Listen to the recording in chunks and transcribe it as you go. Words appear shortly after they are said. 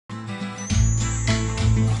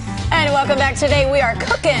Welcome back. Today we are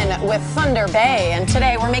cooking with Thunder Bay, and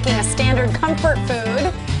today we're making a standard comfort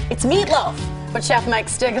food. It's meatloaf. But Chef Mike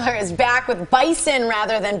Stigler is back with bison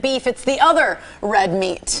rather than beef. It's the other red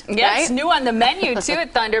meat. Yeah, right? It's new on the menu too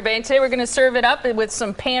at Thunder Bay. Today we're going to serve it up with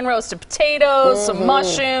some pan roasted potatoes, some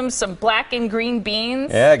mushrooms, some blackened green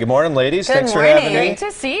beans. Yeah, good morning, ladies. Thanks for having me. Great to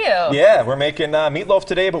see you. Yeah, we're making meatloaf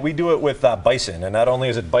today, but we do it with bison. And not only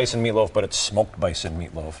is it bison meatloaf, but it's smoked bison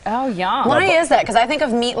meatloaf. Oh, yum. Why is that? Because I think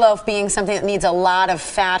of meatloaf being something that needs a lot of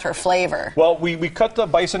fat or flavor. Well, we cut the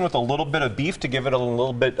bison with a little bit of beef to give it a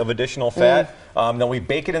little bit of additional fat. Then we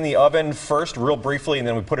bake it in the oven first, real briefly, and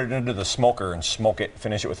then we put it into the smoker and smoke it,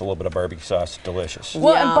 finish it with a little bit of barbecue sauce. Delicious.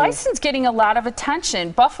 Well, and bison's getting a lot of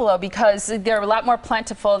attention, buffalo, because they're a lot more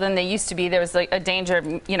plentiful than they used to be. There was like a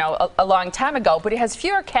danger, you know, a long time ago, but it has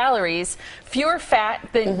fewer calories, fewer fat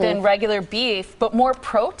than regular beef, but more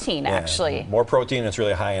protein, actually. More protein. It's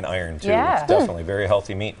really high in iron, too. Yeah. It's definitely very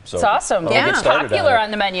healthy meat. So it's awesome. Get started Popular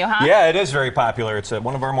on the menu, huh? Yeah, it is very popular. It's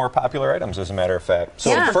one of our more popular items, as a matter of fact.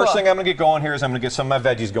 So the first thing I'm going to get going here is I'm going to get some of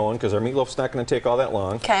my veggies going, because our meatloaf's not going to take all that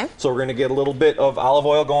long. Okay. So we're going to get a little bit of olive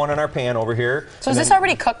oil going in our pan over here. So is this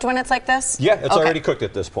already cooked when it's like this? Yeah, it's already cooked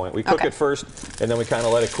at this point. We cook it first, and then we kind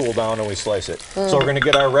of let it cool down and we slice it. So we're going to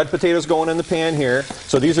get our red potatoes going in the pan here.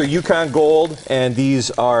 So these are Yukon Gold, and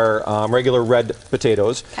these are regular red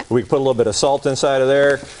potatoes. Okay. We put a little bit of salt inside of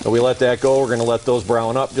there, and we let that go. We're going to let those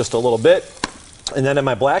brown up just a little bit. And then in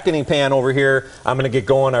my blackening pan over here, I'm going to get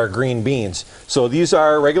going our green beans. So these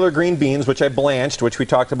are regular green beans, which I blanched, which we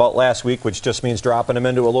talked about last week, which just means dropping them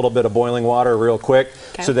into a little bit of boiling water real quick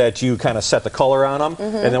so that you kind of set the color on them.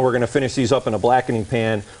 And then we're going to finish these up in a blackening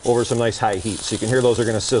pan over some nice high heat. So you can hear those are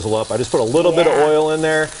going to sizzle up. I just put a little bit of oil in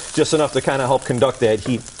there, just enough to kind of help conduct that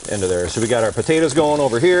heat into there. So we got our potatoes going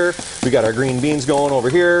over here. We got our green beans going over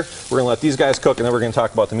here. We're going to let these guys cook, and then we're going to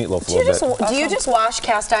talk about the meatloaf a little bit. Do you just wash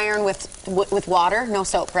cast iron with water? No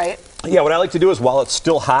soap, right? Yeah, what I like to do is while it's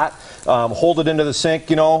still hot, hold it into the sink,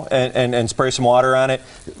 you know, and spray some water on it,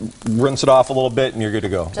 rinse it off a little bit, and you're good to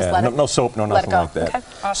go. No soap, no nothing like that. Okay.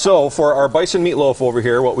 Awesome. So for our bison meatloaf over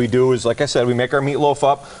here, what we do is, like I said, we make our meatloaf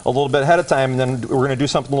up a little bit ahead of time, and then we're going to do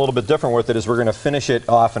something a little bit different with it, is we're going to finish it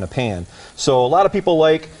off in a pan. So a lot of people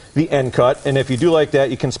like the end cut, and if you do like that,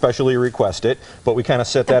 you can specially request it, but we kind of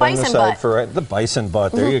set that on the side for the bison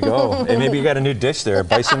butt. There you go. And maybe you got a new dish there,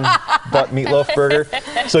 bison butt meatloaf burger.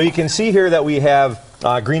 So you can see here that we have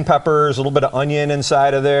green peppers, a little bit of onion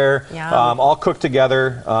inside of there, all cooked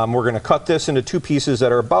together. We're going to cut this into two pieces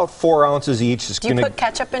that are about 4 ounces each. Do you put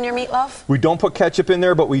ketchup in your meatloaf? We don't put ketchup in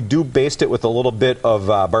there, but we do baste it with a little bit of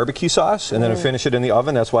barbecue sauce, and then finish it in the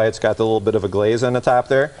oven. That's why it's got the little bit of a glaze on the top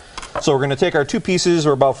there. So we're going to take our two pieces,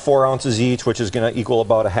 or about 4 ounces each, which is going to equal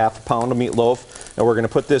about a ½ pound of meatloaf, and we're going to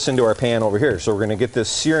put this into our pan over here. So we're going to get this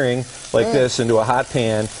searing like this into a hot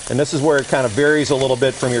pan, and this is where it kind of varies a little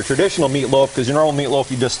bit from your traditional meatloaf, because your normal meatloaf,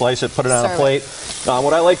 you just slice it, put it on a plate.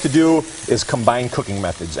 What I like to do is combine cooking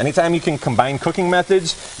methods. Anytime you can combine cooking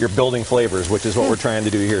methods, you're building flavors, which is what we're trying to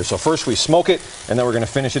do here. So first we smoke it, and then we're going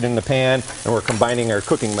to finish it in the pan, and we're combining our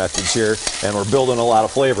cooking methods here, and we're building a lot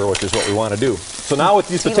of flavor, which is what we want to do. So now with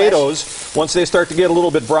these potatoes, once they start to get a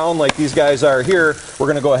little bit brown like these guys are here, we're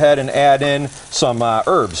going to go ahead and add in some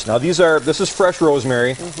herbs. Now this is fresh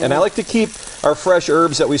rosemary, and I like to keep our fresh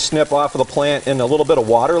herbs that we snip off of the plant in a little bit of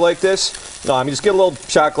water like this. You just get a little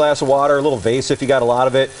shot glass of water, a little vase if you got a lot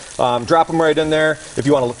of it. Drop them right in there. If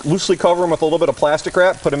you want to loosely cover them with a little bit of plastic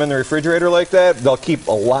wrap, put them in the refrigerator like that. They'll keep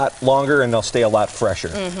a lot longer and they'll stay a lot fresher,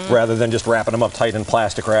 rather than just wrapping them up tight in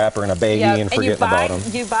plastic wrap or in a baggie and forgetting about them.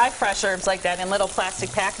 You buy fresh herbs like that in little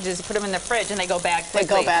plastic packages. You put them in the fridge and they go bad quickly.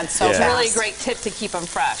 They go bad so fast. It's really a great tip to keep them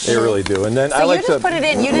fresh. They really do. And then so you just put it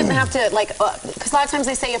in. You didn't have to, like, because a lot of times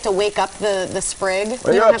they say you have to wake up the sprig. You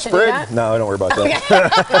don't have to do that? No, don't worry about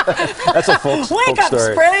that. That's a folk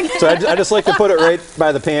story. Sprig. So I just like to put it right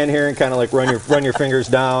by the pan here and kind of like run your fingers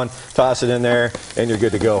down, toss it in there, and you're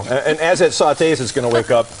good to go. And as it sautés, it's going to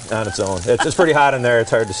wake up on its own. It's pretty hot in there.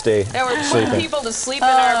 It's hard to stay sleeping. We're putting people to sleep in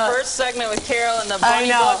our first segment with Carol and the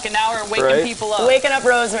bunny book, and now we're waking people up. Waking up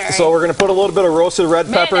rosemary. So we're going to put a little bit of roasted red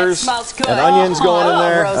peppers and onions going in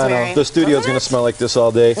there. Rosemary. I know, the studio's going to smell like this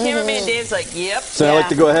all day. Cameraman Dave's like, yep. So I like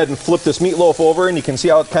to go ahead and flip this meatloaf over, and you can see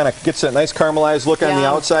how it kind of gets that nice caramelized look on the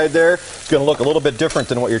outside there. It's going to look a little bit different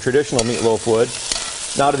than what your traditional meatloaf would.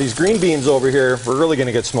 Now to these green beans over here, we're really going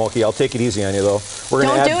to get smoky. I'll take it easy on you though. We're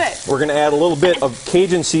going to add a little bit of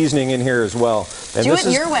Cajun seasoning in here as well. And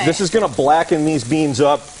this is going to blacken these beans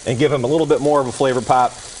up and give them a little bit more of a flavor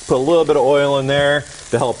pop. Put a little bit of oil in there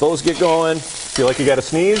to help those get going. Feel like you got to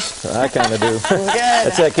sneeze? I kind of do.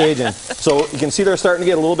 That's that Cajun. So you can see they're starting to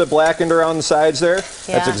get a little bit blackened around the sides there.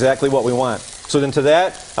 That's exactly what we want. So then to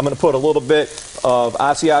that, I'm going to put a little bit of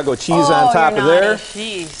Asiago cheese on top of there.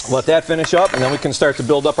 Jeez. Let that finish up, and then we can start to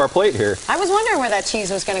build up our plate here. I was wondering where that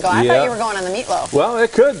cheese was going to go. I thought you were going on the meatloaf. Well,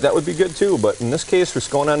 it could. That would be good too, but in this case, we're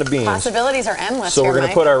just going on the beans. Possibilities are endless So here, we're going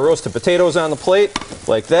to Mike. put our roasted potatoes on the plate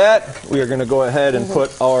like that. We are going to go ahead and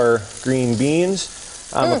put our green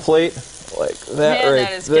beans on the plate like that. Man, right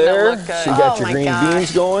that is gonna there. look good. So you got your my green gosh.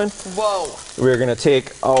 beans going. Whoa. We're going to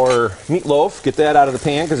take our meatloaf, get that out of the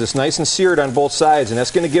pan because it's nice and seared on both sides, and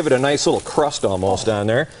that's going to give it a nice little crust almost on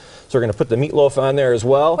there. So we're going to put the meatloaf on there as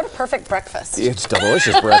well. What a perfect breakfast. It's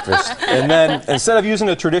delicious breakfast. And then instead of using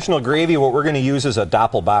a traditional gravy, what we're going to use is a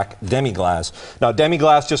Dopplebock demi-glace. Now,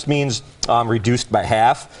 demi-glace just means reduced by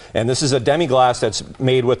half. And this is a demi-glace that's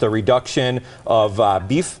made with a reduction of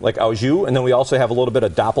beef, like au jus. And then we also have a little bit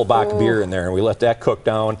of Dopplebock beer in there. And we let that cook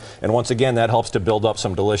down. And once again, that helps to build up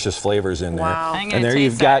some delicious flavors in there. Wow. And there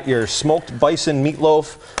you've got your smoked bison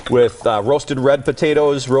meatloaf with roasted red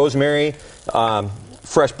potatoes, rosemary,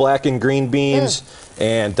 fresh blackened green beans,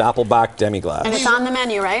 and Dopplebock demi-glace. And it's on the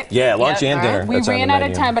menu, right? Yeah, lunch and dinner. We That's on the ran out of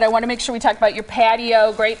menu. time, but I want to make sure we talk about your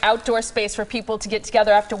patio, great outdoor space for people to get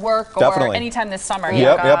together after work or Definitely. anytime this summer.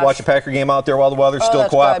 Yep, watch a Packer game out there while the weather still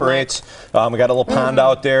that's good, cooperates. We got a little pond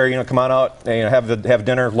out there. You know, come on out and have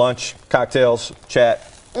dinner, lunch, cocktails, chat.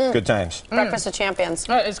 Good times. Breakfast of champions.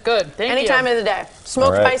 That is good. Thank Any you. time of the day. Smoked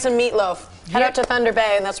All right. bison meatloaf. Head out to Thunder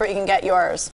Bay, and that's where you can get yours.